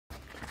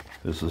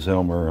This is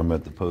Elmer. I'm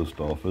at the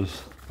post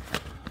office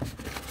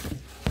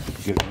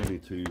getting ready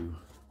to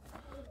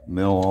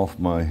mail off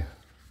my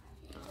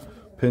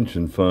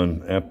pension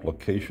fund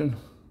application.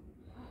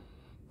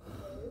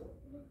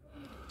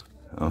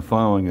 I'm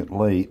filing it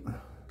late,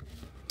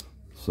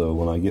 so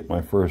when I get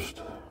my first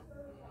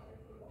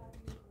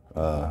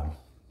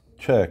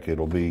check,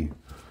 it'll be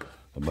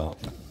about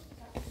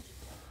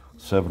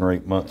 7 or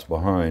 8 months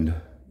behind,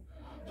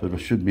 so it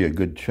should be a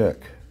good check.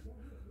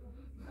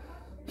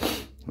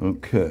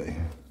 Okay.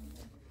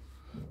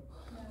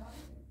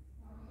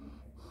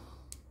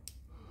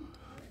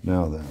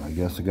 Now then, I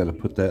guess I got to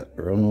put that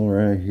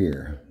right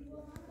here.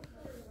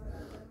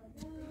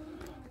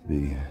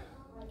 The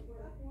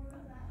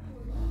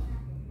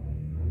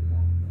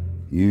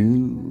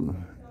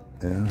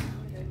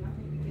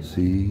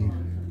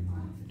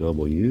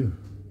UFCW.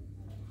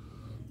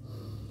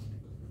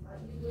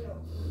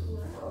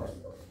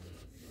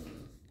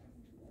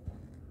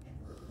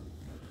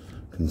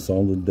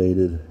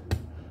 Consolidated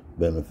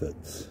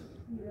benefits.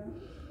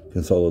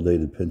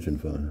 Consolidated pension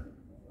fund.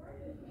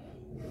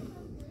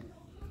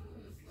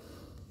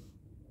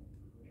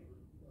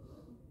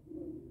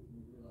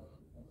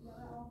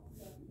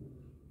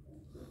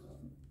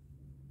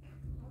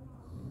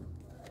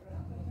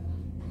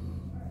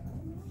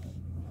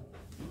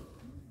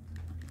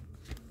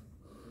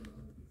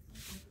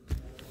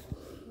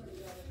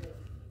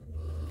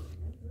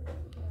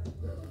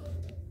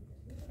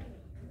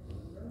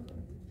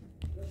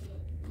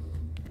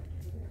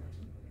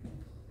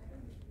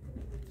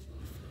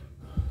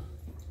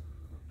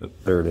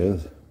 There it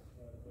is.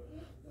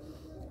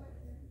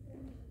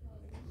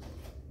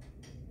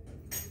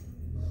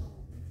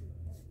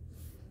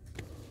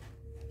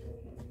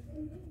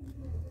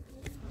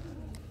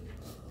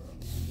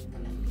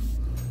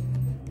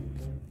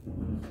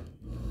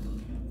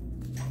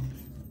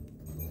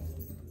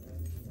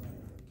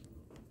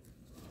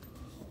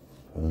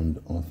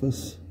 Fund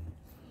office.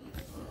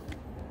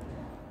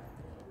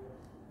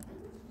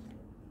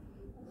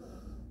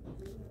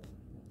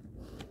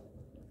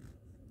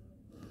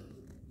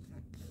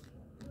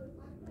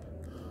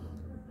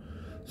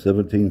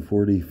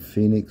 1740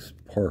 Phoenix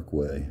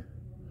Parkway.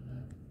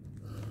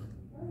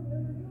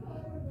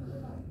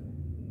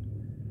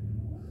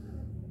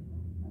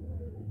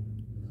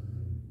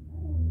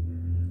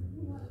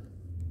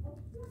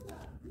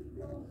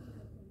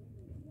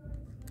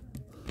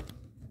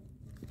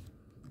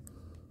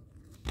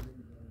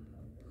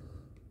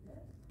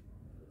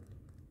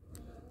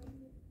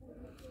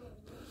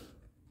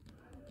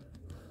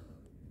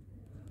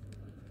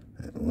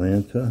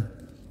 Atlanta.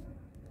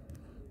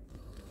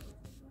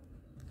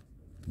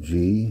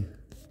 G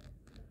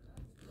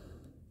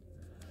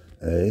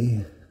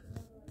A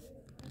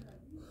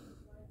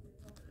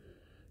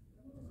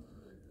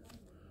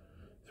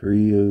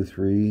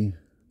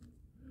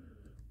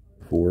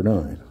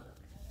 30349.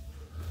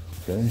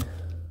 Okay.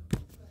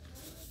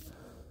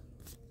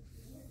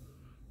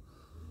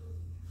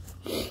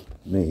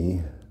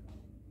 Me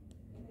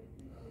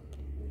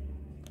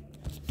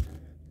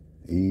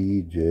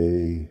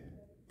EJS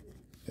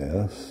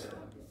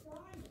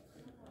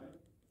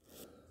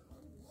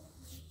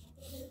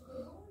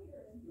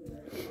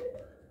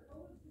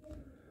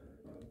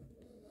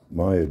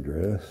my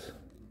address.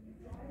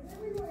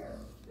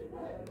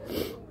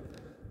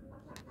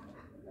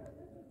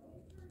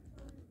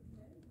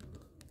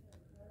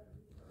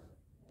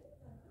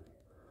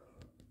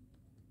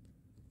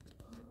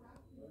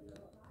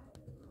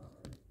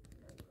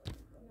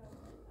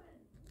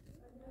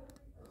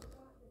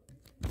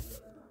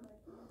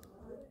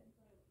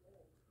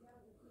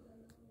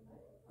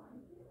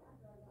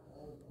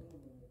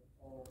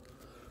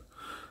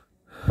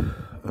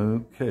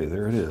 Okay,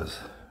 there it is.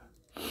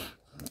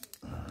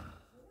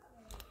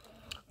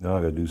 Now all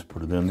I gotta do is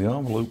put it in the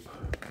envelope.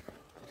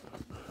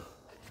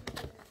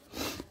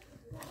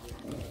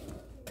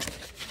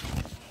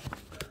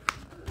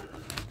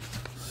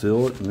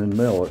 Seal it and then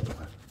mail it.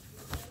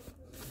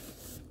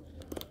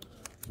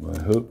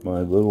 I hope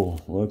my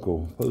little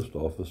local post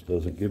office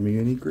doesn't give me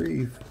any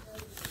grief.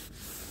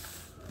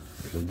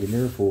 I'll be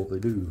careful if they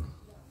do.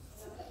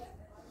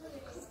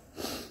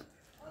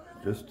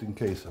 Just in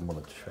case, I'm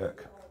gonna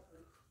check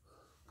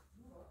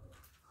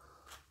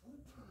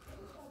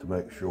to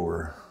make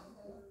sure.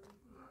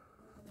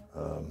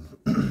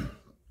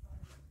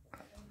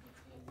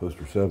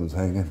 Poster 7's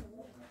hanging.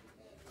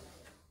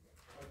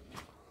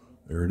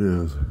 There it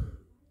is.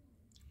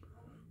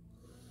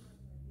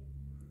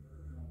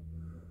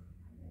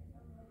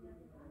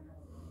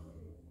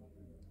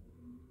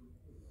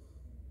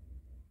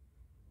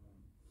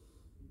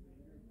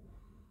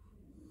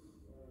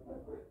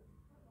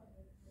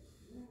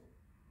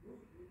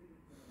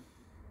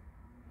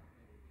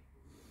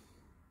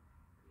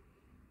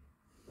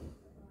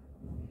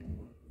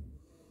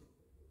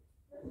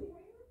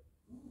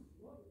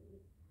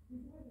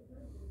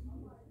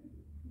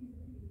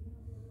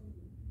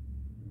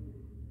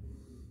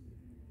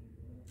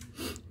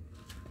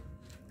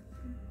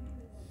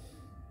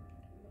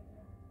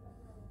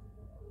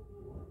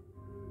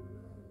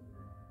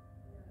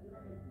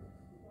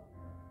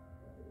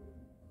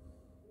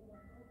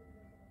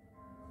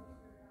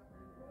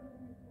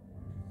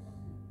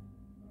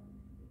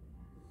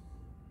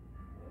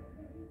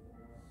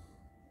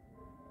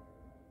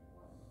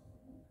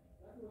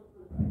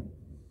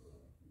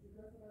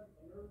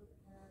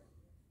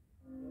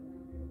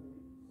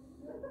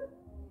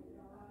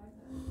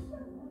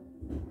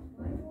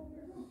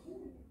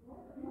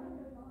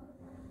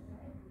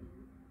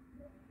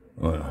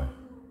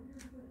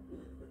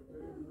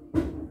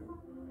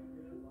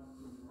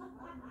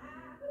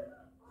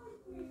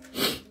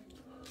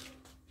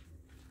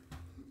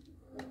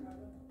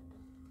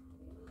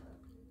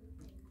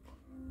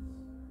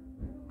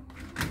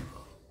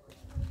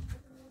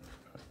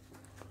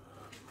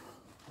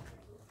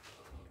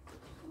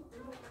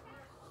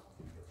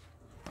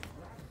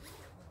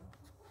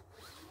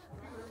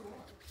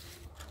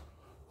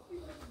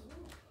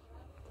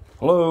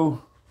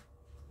 Hello?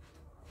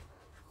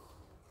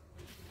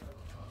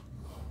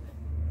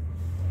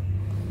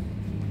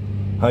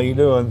 How you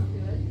doing?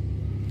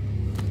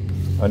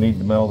 I need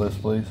to mail this,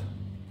 please.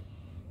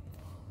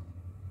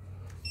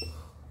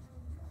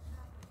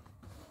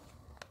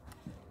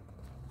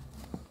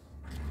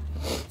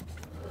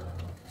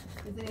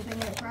 Is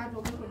anything in it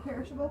fragile, liquid,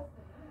 perishable?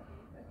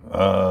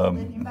 Um,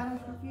 Lithium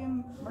batteries,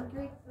 perfume,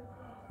 mercury?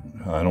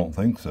 I don't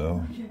think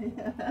so.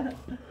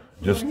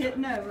 Just hit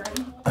no, right?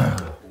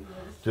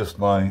 Just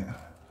my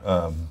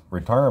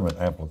retirement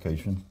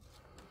application.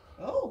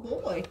 Oh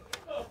boy.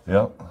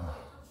 Yep.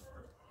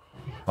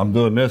 I'm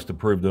doing this to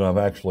prove that I've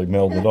actually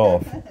mailed it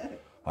off.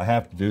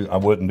 I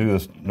wouldn't do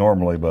this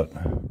normally, but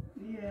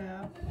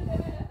yeah.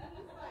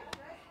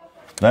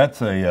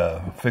 That's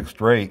a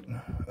fixed rate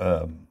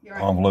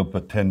envelope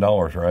at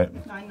 $10, right?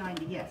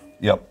 $9.90, yes.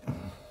 Yep.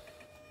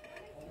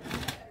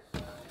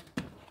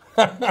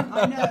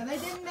 I know, they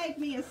didn't make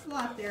me a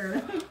slut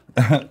there.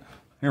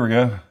 Here we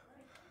go.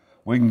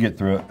 We can get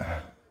through it.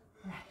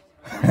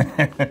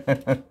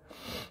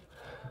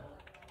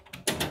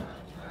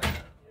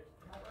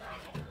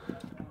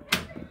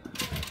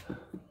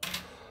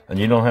 And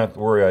you don't have to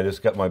worry, I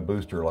just got my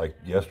booster like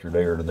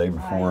yesterday or the day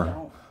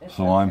before.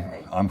 So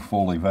okay. I'm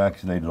fully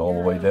vaccinated all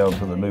the way down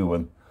to the new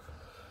one.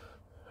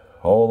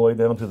 All the way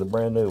down to the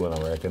brand new one,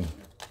 I reckon.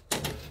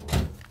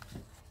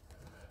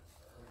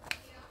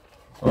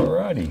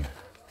 Alrighty.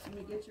 Let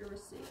me get your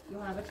receipt.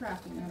 You'll have a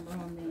tracking number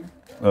on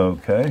there.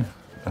 Okay.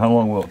 How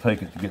long will it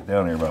take it to get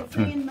down here? About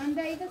two?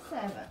 Monday the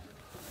 7th.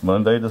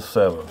 Monday the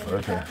 7th.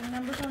 Okay. Tracking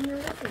number's on your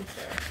receipt,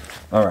 sir.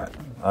 All right.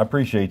 I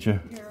appreciate you.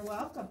 You're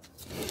welcome.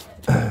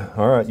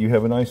 All right. You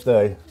have a nice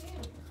day.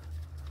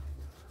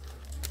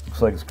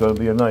 Looks like it's going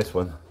to be a nice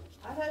one.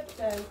 I hope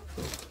so.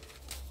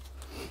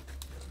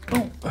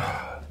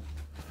 Oh.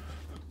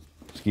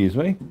 Excuse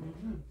me.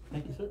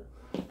 Thank you, sir.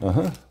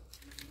 Uh-huh.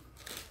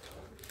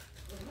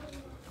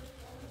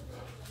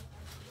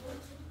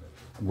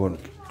 I'm going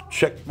to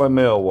check my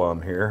mail while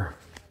I'm here.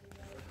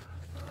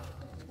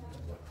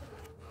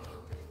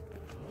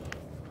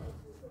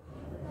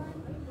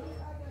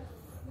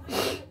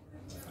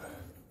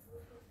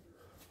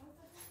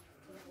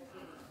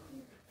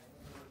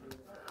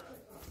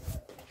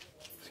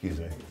 Excuse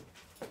me.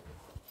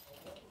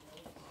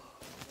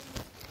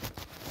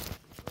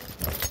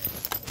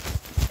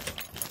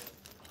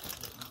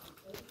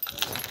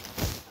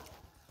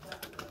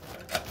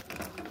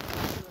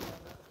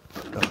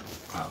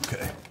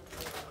 Okay.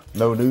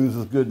 No news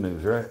is good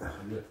news, right?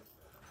 Yeah.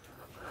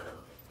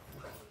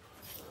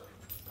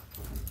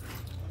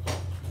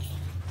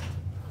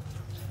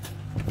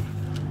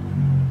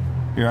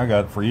 Here, I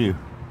got it for you.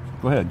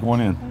 Go ahead, go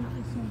on in. Thank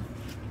you, sir.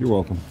 You're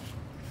welcome.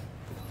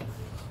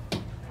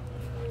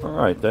 All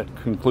right, that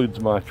concludes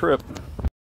my trip.